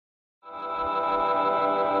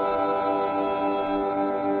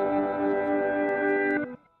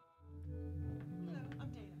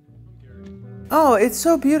Oh, it's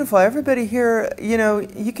so beautiful. Everybody here, you know,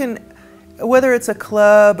 you can, whether it's a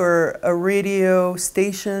club or a radio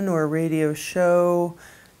station or a radio show,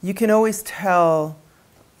 you can always tell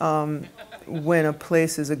when a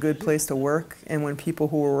place is a good place to work and when people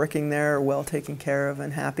who are working there are well taken care of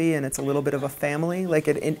and happy, and it's a little bit of a family. Like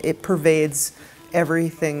it pervades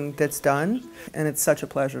everything that's done, and it's such a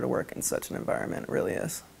pleasure to work in such an environment. It really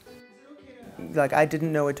is. Like, I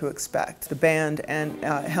didn't know what to expect. The band and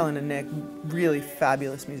Helen and Nick, really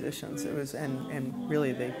fabulous musicians. It was, and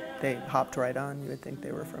really they hopped right on. You would think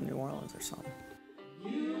they were from New Orleans or something.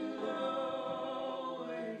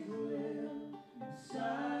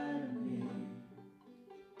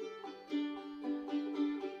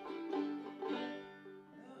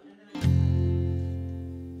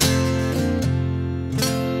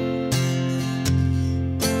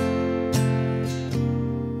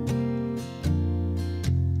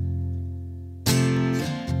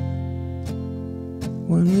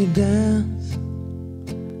 When we dance,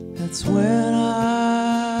 that's when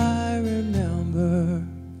I remember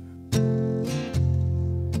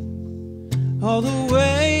all the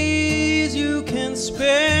ways you can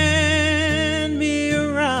spin me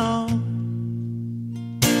around.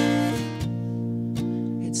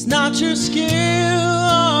 It's not your skill or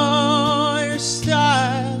your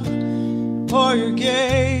style or your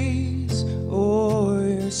gaze or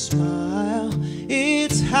your smile.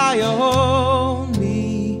 It's how you hold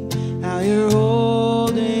me, how you're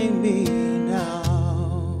holding me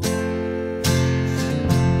now.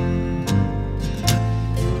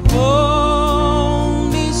 You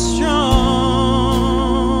hold me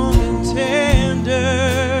strong and tender,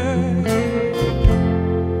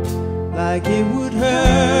 like it would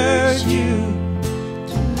hurt you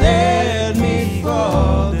to let me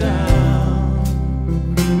fall down.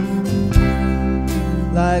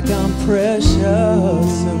 Like I'm precious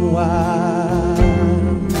and wild,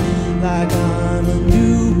 like I'm a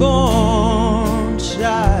newborn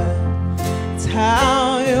child. It's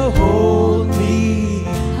how you hold me,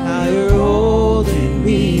 how you're holding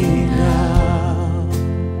me now.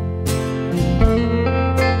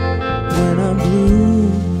 When I'm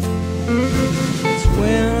blue, it's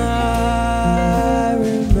when I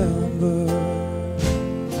remember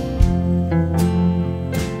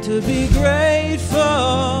to be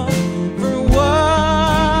grateful for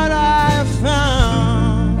what I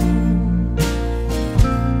found.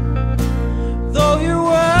 Though your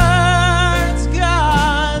words,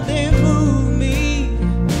 God, they move me,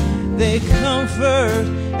 they comfort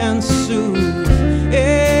and soothe.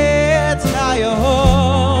 It's how you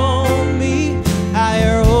hold me, how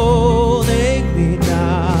you're holding me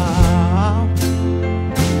now.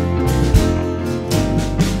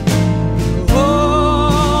 You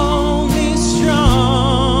hold me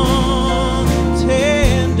strong and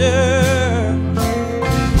tender,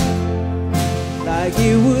 like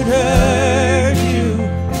it would hurt you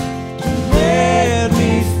to let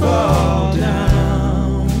me fall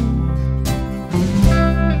down.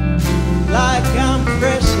 Like I'm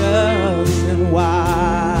precious and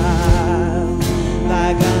wild,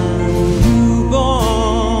 like I'm a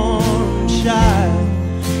newborn child.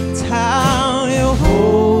 It's how you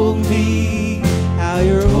hold me, how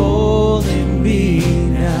you're holding me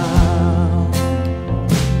now.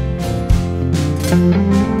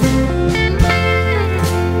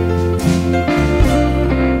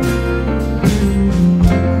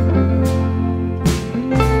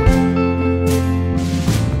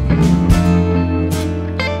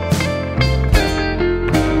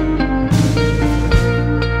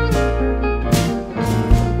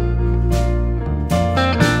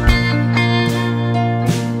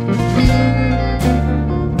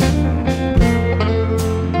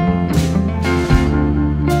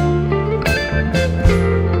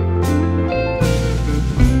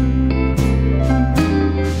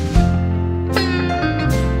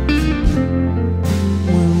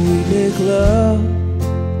 Love,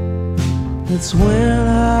 it's when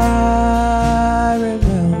I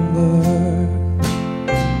remember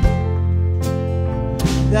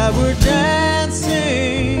that we're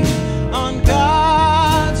dancing on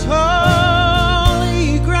God's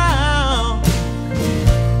holy ground.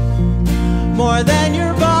 More than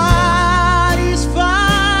your body's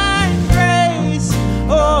fine grace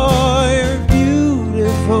or your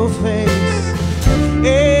beautiful face.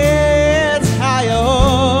 It's how you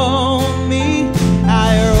hold me,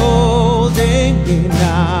 how you're holding me now.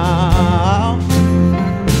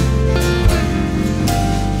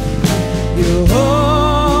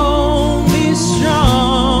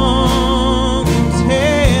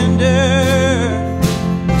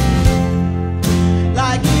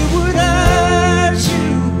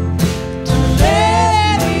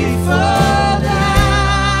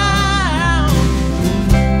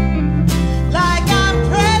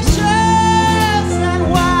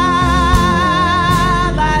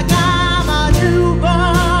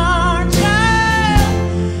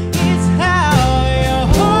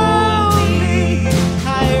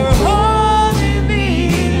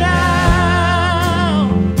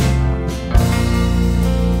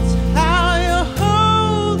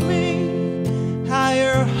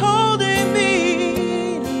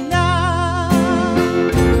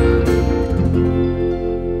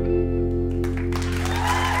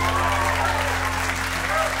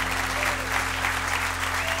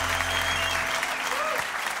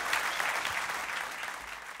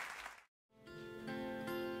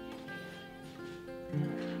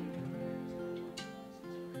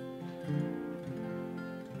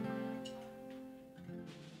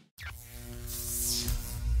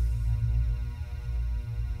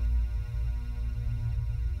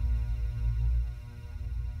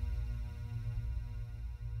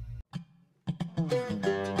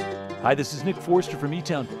 Hi, this is Nick Forster from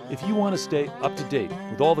eTown. If you want to stay up to date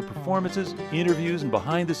with all the performances, interviews, and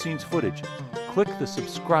behind-the-scenes footage, click the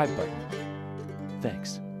subscribe button.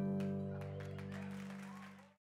 Thanks.